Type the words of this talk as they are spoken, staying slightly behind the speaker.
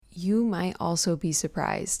you might also be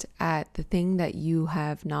surprised at the thing that you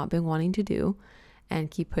have not been wanting to do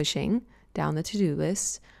and keep pushing down the to-do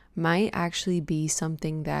list might actually be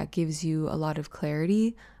something that gives you a lot of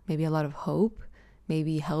clarity, maybe a lot of hope,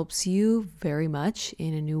 maybe helps you very much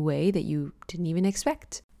in a new way that you didn't even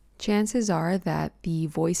expect. Chances are that the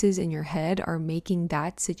voices in your head are making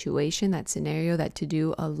that situation, that scenario, that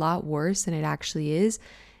to-do a lot worse than it actually is.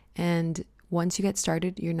 And once you get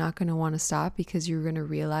started, you're not going to want to stop because you're going to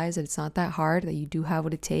realize that it's not that hard, that you do have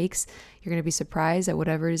what it takes. You're going to be surprised that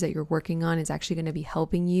whatever it is that you're working on is actually going to be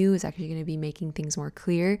helping you, is actually going to be making things more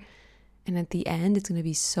clear. And at the end, it's going to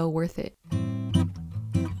be so worth it.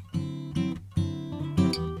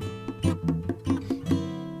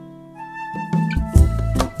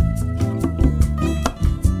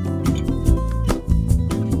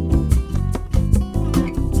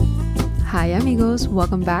 Hi amigos,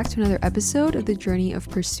 welcome back to another episode of the Journey of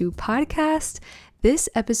Pursue podcast. This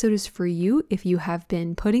episode is for you if you have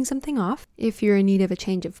been putting something off, if you're in need of a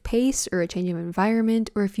change of pace or a change of environment,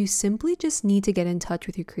 or if you simply just need to get in touch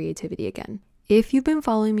with your creativity again. If you've been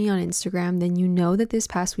following me on Instagram, then you know that this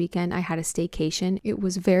past weekend I had a staycation. It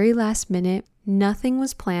was very last minute. Nothing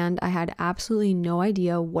was planned. I had absolutely no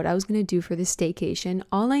idea what I was going to do for this staycation.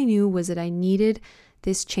 All I knew was that I needed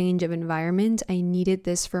this change of environment. I needed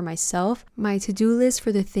this for myself. My to-do list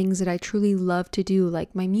for the things that I truly love to do,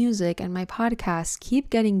 like my music and my podcast, keep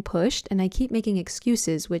getting pushed and I keep making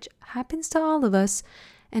excuses, which happens to all of us.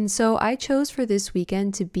 And so I chose for this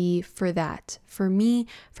weekend to be for that, for me,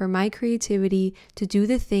 for my creativity, to do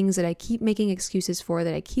the things that I keep making excuses for,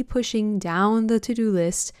 that I keep pushing down the to-do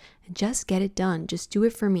list, and just get it done. Just do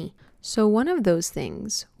it for me. So one of those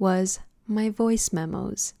things was my voice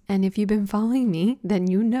memos. And if you've been following me, then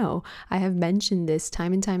you know I have mentioned this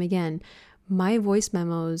time and time again. My voice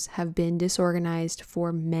memos have been disorganized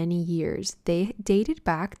for many years. They dated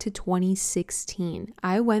back to 2016.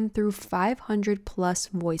 I went through 500 plus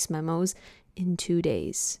voice memos in 2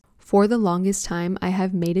 days. For the longest time, I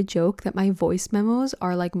have made a joke that my voice memos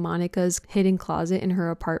are like Monica's hidden closet in her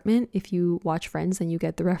apartment. If you watch Friends, then you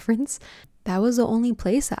get the reference. That was the only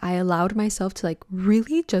place that I allowed myself to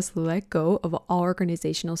really just let go of all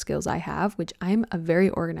organizational skills I have, which I'm a very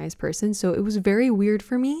organized person. So it was very weird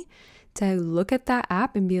for me to look at that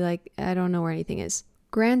app and be like, I don't know where anything is.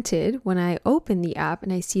 Granted, when I open the app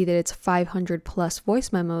and I see that it's 500 plus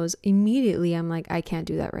voice memos, immediately I'm like, I can't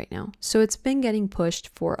do that right now. So it's been getting pushed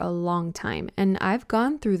for a long time. And I've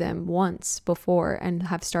gone through them once before and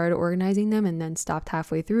have started organizing them and then stopped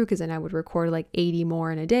halfway through because then I would record 80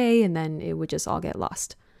 more in a day and then it would just all get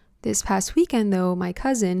lost. This past weekend, though, my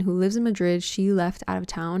cousin who lives in Madrid, she left out of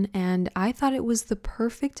town, and I thought it was the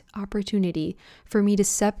perfect opportunity for me to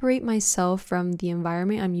separate myself from the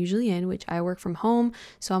environment I'm usually in, which I work from home,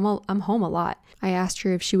 so I'm home a lot. I asked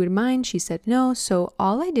her if she would mind. She said no, so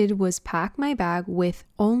all I did was pack my bag with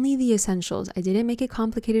only the essentials. I didn't make it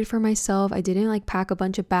complicated for myself. I didn't pack a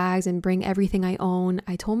bunch of bags and bring everything I own.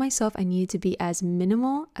 I told myself I needed to be as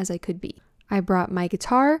minimal as I could be. I brought my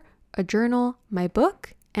guitar, a journal, my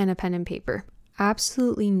book, and a pen and paper.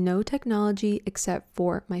 Absolutely no technology except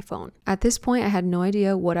for my phone. At this point, I had no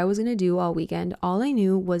idea what I was going to do all weekend. All I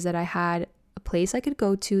knew was that I had a place I could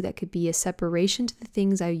go to that could be a separation to the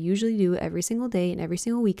things I usually do every single day and every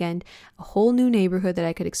single weekend, a whole new neighborhood that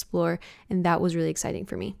I could explore, and that was really exciting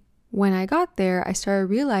for me. When I got there, I started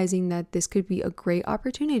realizing that this could be a great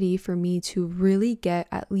opportunity for me to really get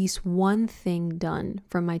at least one thing done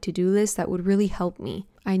from my to-do list that would really help me.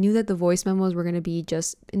 I knew that the voice memos were going to be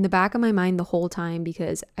just in the back of my mind the whole time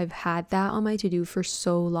because I've had that on my to-do for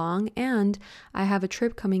so long, and I have a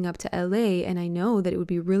trip coming up to LA, and I know that it would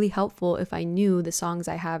be really helpful if I knew the songs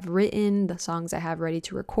I have written, the songs I have ready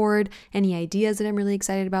to record, any ideas that I'm really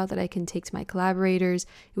excited about that I can take to my collaborators.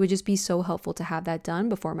 It would just be so helpful to have that done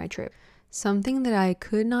before my trip. Something that I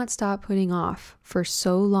could not stop putting off for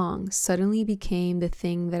so long suddenly became the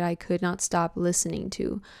thing that I could not stop listening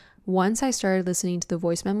to. Once I started listening to the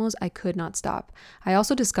voice memos, I could not stop. I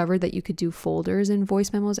also discovered that you could do folders in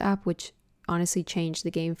voice memos app, which honestly changed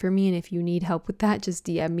the game for me. And if you need help with that, just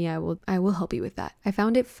DM me. I will help you with that. I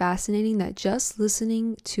found it fascinating that just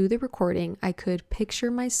listening to the recording, I could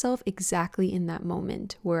picture myself exactly in that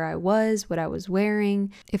moment, where I was, what I was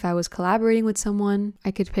wearing. If I was collaborating with someone,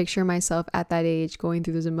 I could picture myself at that age going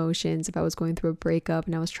through those emotions. If I was going through a breakup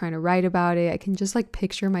and I was trying to write about it, I can just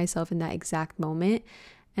picture myself in that exact moment.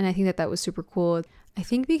 And I think that was super cool. I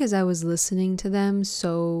think because I was listening to them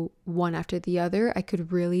so one after the other, I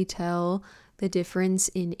could really tell the difference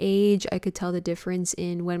in age. I could tell the difference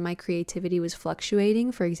in when my creativity was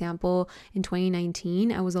fluctuating. For example, in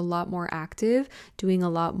 2019, I was a lot more active, doing a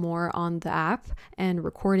lot more on the app and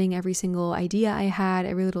recording every single idea I had,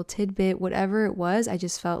 every little tidbit, whatever it was. I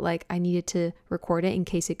just felt like I needed to record it in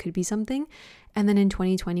case it could be something. And then in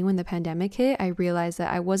 2020, when the pandemic hit, I realized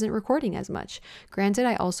that I wasn't recording as much. Granted,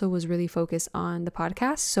 I also was really focused on the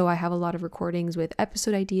podcast, so I have a lot of recordings with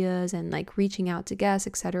episode ideas and like reaching out to guests,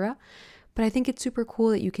 etc. But I think it's super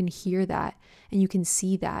cool that you can hear that and you can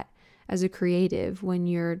see that as a creative when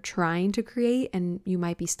you're trying to create and you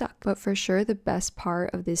might be stuck. But for sure, the best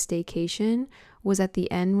part of this staycation was at the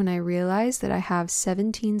end when I realized that I have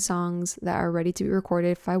 17 songs that are ready to be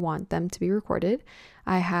recorded if I want them to be recorded.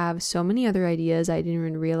 I have so many other ideas I didn't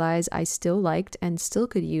even realize I still liked and still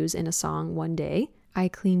could use in a song one day. I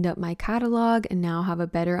cleaned up my catalog and now have a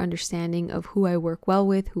better understanding of who I work well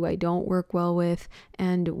with, who I don't work well with,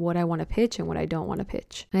 and what I want to pitch and what I don't want to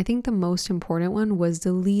pitch. And I think the most important one was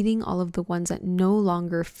deleting all of the ones that no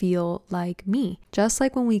longer feel like me. Just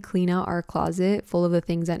like when we clean out our closet full of the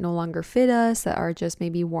things that no longer fit us, that are just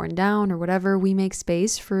maybe worn down or whatever, we make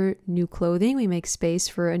space for new clothing, we make space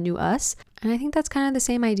for a new us. And I think that's kind of the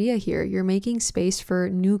same idea here. You're making space for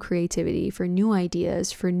new creativity, for new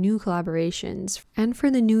ideas, for new collaborations, and for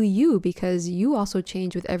the new you, because you also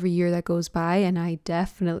change with every year that goes by. And I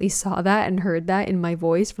definitely saw that and heard that in my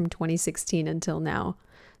voice from 2016 until now.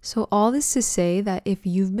 So all this to say that if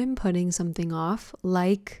you've been putting something off,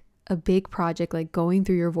 like a big project like going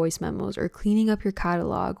through your voice memos or cleaning up your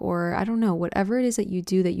catalog, or I don't know, whatever it is that you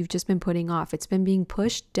do that you've just been putting off, it's been being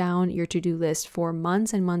pushed down your to-do list for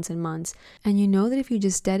months and months and months. And you know that if you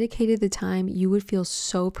just dedicated the time, you would feel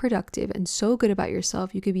so productive and so good about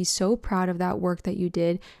yourself. You could be so proud of that work that you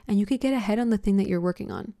did, and you could get ahead on the thing that you're working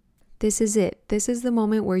on. This is it. This is the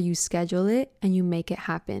moment where you schedule it and you make it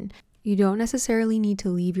happen. You don't necessarily need to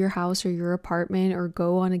leave your house or your apartment or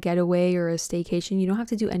go on a getaway or a staycation. You don't have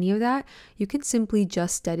to do any of that. You can simply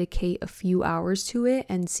just dedicate a few hours to it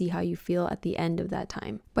and see how you feel at the end of that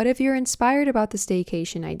time. But if you're inspired about the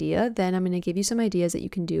staycation idea, then I'm going to give you some ideas that you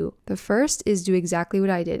can do. The first is do exactly what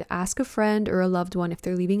I did. Ask a friend or a loved one if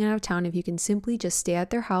they're leaving out of town, if you can simply just stay at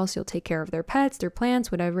their house. You'll take care of their pets, their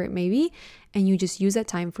plants, whatever it may be, and you just use that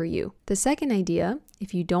time for you. The second idea,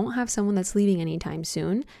 if you don't have someone that's leaving anytime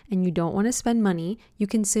soon and you don't want to spend money, you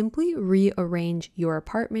can simply rearrange your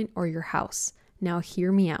apartment or your house. Now,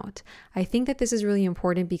 hear me out. I think that this is really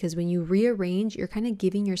important because when you rearrange, you're kind of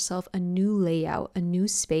giving yourself a new layout, a new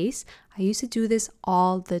space. I used to do this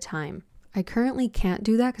all the time. I currently can't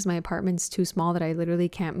do that because my apartment's too small that I literally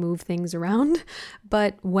can't move things around.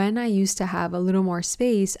 But when I used to have a little more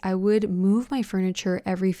space, I would move my furniture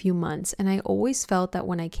every few months. And I always felt that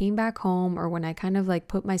when I came back home or when I kind of like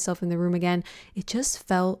put myself in the room again, it just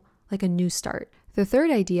felt like a new start. The third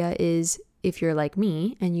idea is, if you're like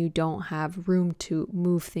me and you don't have room to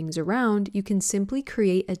move things around, you can simply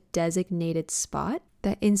create a designated spot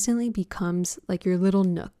that instantly becomes like your little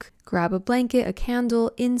nook. Grab a blanket, a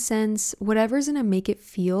candle, incense, whatever's gonna make it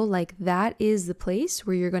feel like that is the place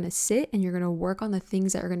where you're gonna sit and you're gonna work on the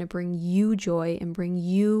things that are gonna bring you joy and bring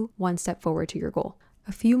you one step forward to your goal.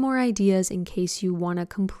 A few more ideas in case you wanna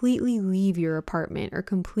completely leave your apartment or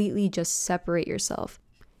completely just separate yourself.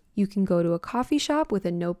 You can go to a coffee shop with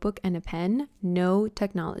a notebook and a pen, no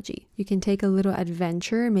technology. You can take a little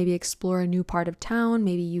adventure, maybe explore a new part of town.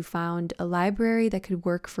 Maybe you found a library that could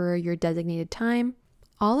work for your designated time.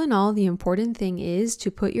 All in all, the important thing is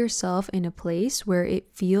to put yourself in a place where it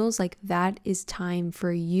feels like that is time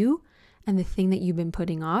for you and the thing that you've been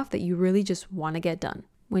putting off that you really just want to get done.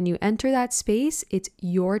 When you enter that space, it's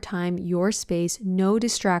your time, your space, no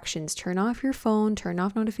distractions. Turn off your phone, turn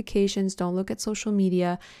off notifications, don't look at social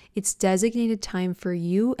media. It's designated time for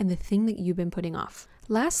you and the thing that you've been putting off.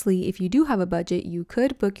 Lastly, if you do have a budget, you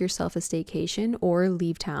could book yourself a staycation or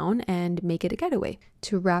leave town and make it a getaway.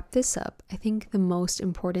 To wrap this up, I think the most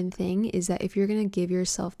important thing is that if you're going to give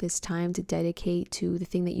yourself this time to dedicate to the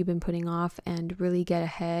thing that you've been putting off and really get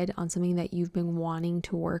ahead on something that you've been wanting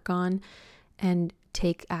to work on and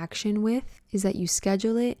take action with, is that you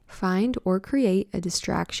schedule it, find or create a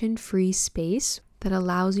distraction-free space that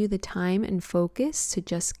allows you the time and focus to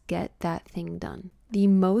just get that thing done. The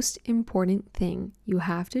most important thing you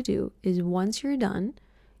have to do is once you're done,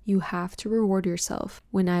 you have to reward yourself.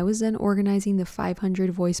 When I was done organizing the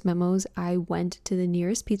 500 voice memos, I went to the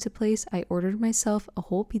nearest pizza place, I ordered myself a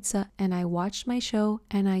whole pizza, and I watched my show,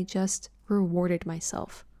 and I just rewarded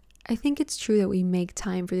myself. I think it's true that we make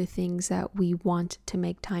time for the things that we want to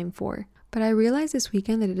make time for. But I realized this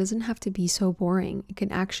weekend that it doesn't have to be so boring. It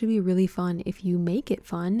can actually be really fun if you make it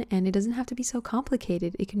fun, and it doesn't have to be so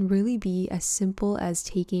complicated. It can really be as simple as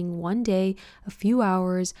taking one day, a few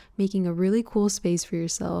hours, making a really cool space for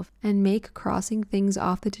yourself, and make crossing things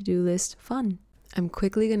off the to-do list fun. I'm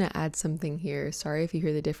quickly going to add something here. Sorry if you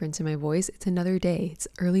hear the difference in my voice. It's another day. It's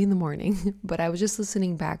early in the morning, but I was just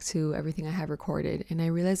listening back to everything I have recorded and I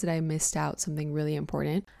realized that I missed out something really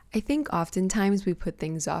important. I think oftentimes we put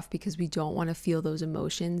things off because we don't want to feel those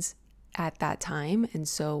emotions at that time, and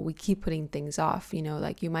so we keep putting things off.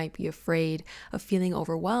 Like you might be afraid of feeling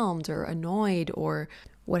overwhelmed or annoyed, or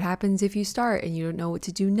what happens if you start and you don't know what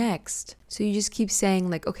to do next? So you just keep saying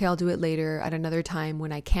like, okay, I'll do it later at another time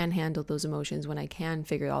when I can handle those emotions, when I can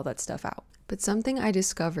figure all that stuff out. But something I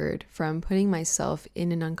discovered from putting myself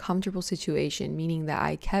in an uncomfortable situation, meaning that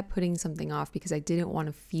I kept putting something off because I didn't want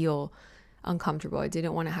to feel uncomfortable. I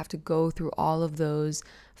didn't want to have to go through all of those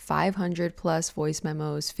 500 plus voice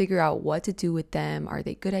memos, figure out what to do with them. Are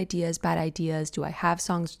they good ideas, bad ideas? Do I have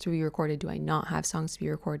songs to be recorded? Do I not have songs to be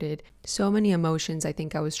recorded? So many emotions I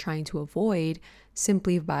think I was trying to avoid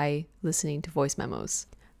simply by listening to voice memos.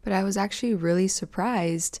 But I was actually really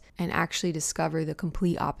surprised and actually discovered the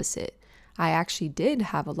complete opposite. I actually did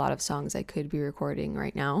have a lot of songs I could be recording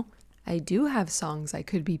right now. I do have songs I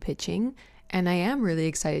could be pitching, and I am really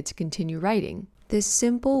excited to continue writing. This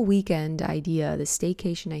simple weekend idea, the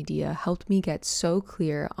staycation idea, helped me get so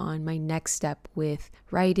clear on my next step with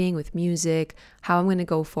writing, with music, how I'm going to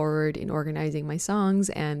go forward in organizing my songs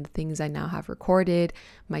and the things I now have recorded,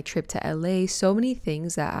 my trip to LA. So many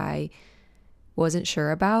things that I wasn't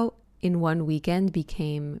sure about in one weekend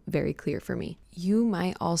became very clear for me. You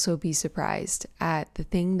might also be surprised at the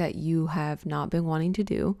thing that you have not been wanting to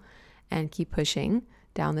do and keep pushing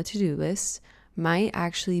down the to-do list might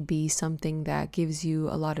actually be something that gives you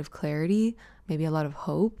a lot of clarity, maybe a lot of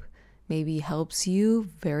hope, maybe helps you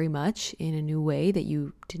very much in a new way that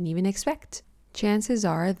you didn't even expect. Chances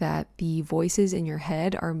are that the voices in your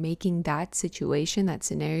head are making that situation, that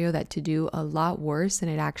scenario, that to-do a lot worse than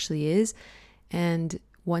it actually is. And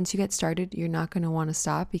once you get started, you're not going to want to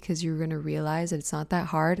stop because you're going to realize that it's not that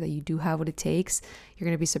hard, that you do have what it takes. You're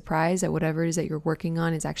going to be surprised that whatever it is that you're working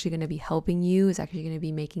on is actually going to be helping you, is actually going to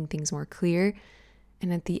be making things more clear.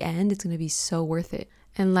 And at the end, it's going to be so worth it.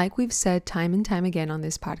 And like we've said time and time again on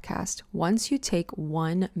this podcast, once you take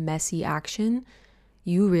one messy action,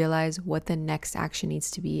 you realize what the next action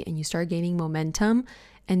needs to be and you start gaining momentum,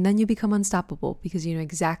 and then you become unstoppable because you know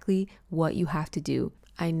exactly what you have to do.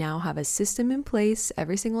 I now have a system in place.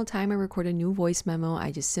 Every single time I record a new voice memo,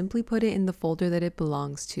 I just simply put it in the folder that it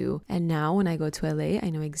belongs to. And now when I go to LA,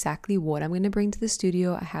 I know exactly what I'm going to bring to the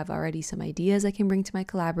studio. I have already some ideas I can bring to my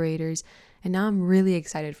collaborators. And now I'm really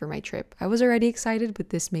excited for my trip. I was already excited, but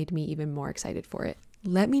this made me even more excited for it.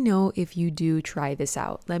 Let me know if you do try this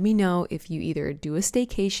out. Let me know if you either do a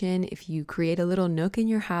staycation, if you create a little nook in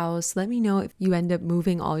your house. Let me know if you end up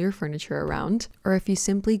moving all your furniture around, or if you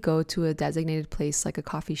simply go to a designated place like a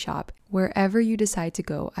coffee shop. Wherever you decide to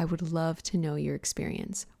go, I would love to know your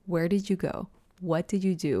experience. Where did you go? What did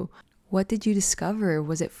you do? What did you discover?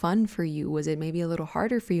 Was it fun for you? Was it maybe a little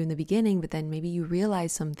harder for you in the beginning, but then maybe you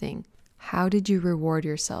realized something? How did you reward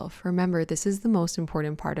yourself? Remember, this is the most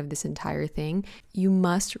important part of this entire thing. You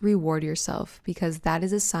must reward yourself because that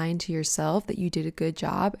is a sign to yourself that you did a good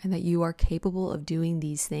job and that you are capable of doing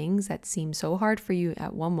these things that seem so hard for you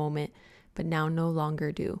at one moment, but now no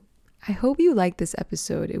longer do. I hope you liked this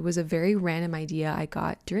episode. It was a very random idea I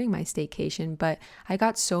got during my staycation, but I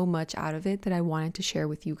got so much out of it that I wanted to share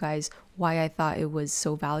with you guys why I thought it was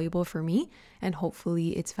so valuable for me, and hopefully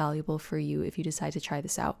it's valuable for you if you decide to try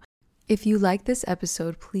this out. If you like this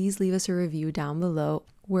episode, please leave us a review down below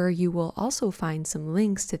where you will also find some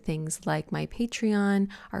links to things like my Patreon,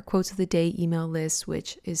 our quotes of the day email list,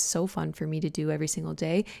 which is so fun for me to do every single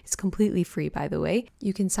day. It's completely free, by the way.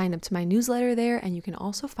 You can sign up to my newsletter there, and you can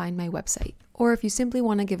also find my website. Or if you simply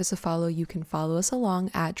want to give us a follow, you can follow us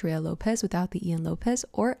along at Drea Lopez without the Ian Lopez,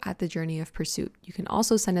 or at The Journey of Pursuit. You can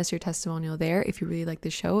also send us your testimonial there if you really like the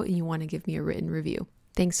show and you want to give me a written review.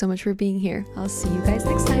 Thanks so much for being here. I'll see you guys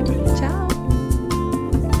next time. Ciao.